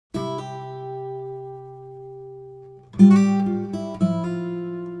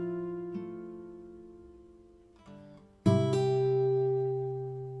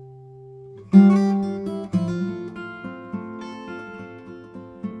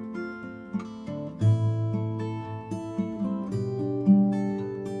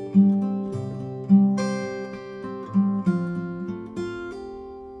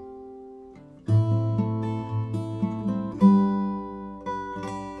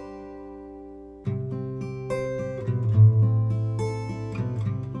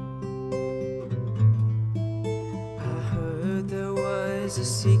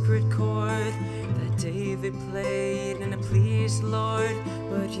secret chord that David played and it pleased the Lord.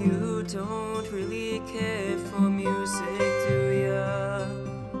 But you don't really care for music, do ya?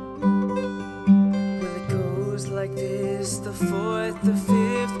 Well, it goes like this: the fourth, the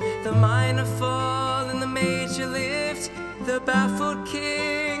fifth, the minor fall and the major lift, the baffled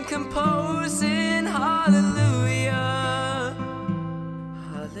king composing hallelujah,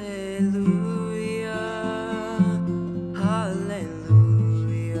 hallelujah,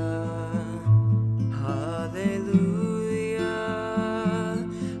 hallelujah, hallelujah,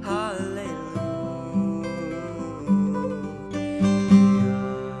 hallelujah.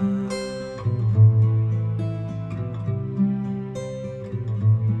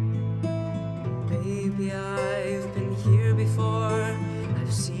 Baby, I've been here before.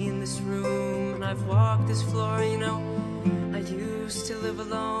 I've seen this room and I've walked this floor. You know, I used to live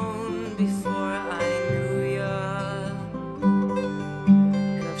alone before I knew ya.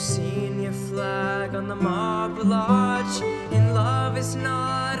 And I've seen your flag on the marble arch. And love is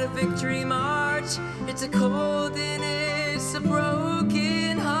not a victory march. It's a cold and it's a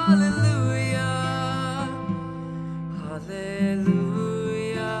broken hallelujah,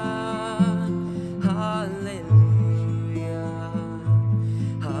 hallelujah, hallelujah,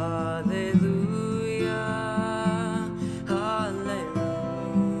 hallelujah, hallelujah.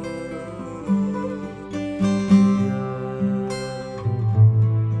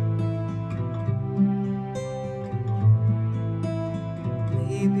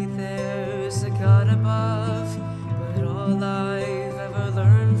 Maybe there's a God above, but all I've ever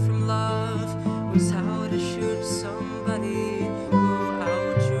learned from love was how to shoot somebody who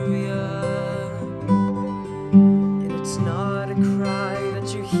outdrew ya. And it's not a cry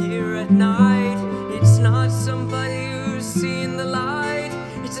that you hear at night.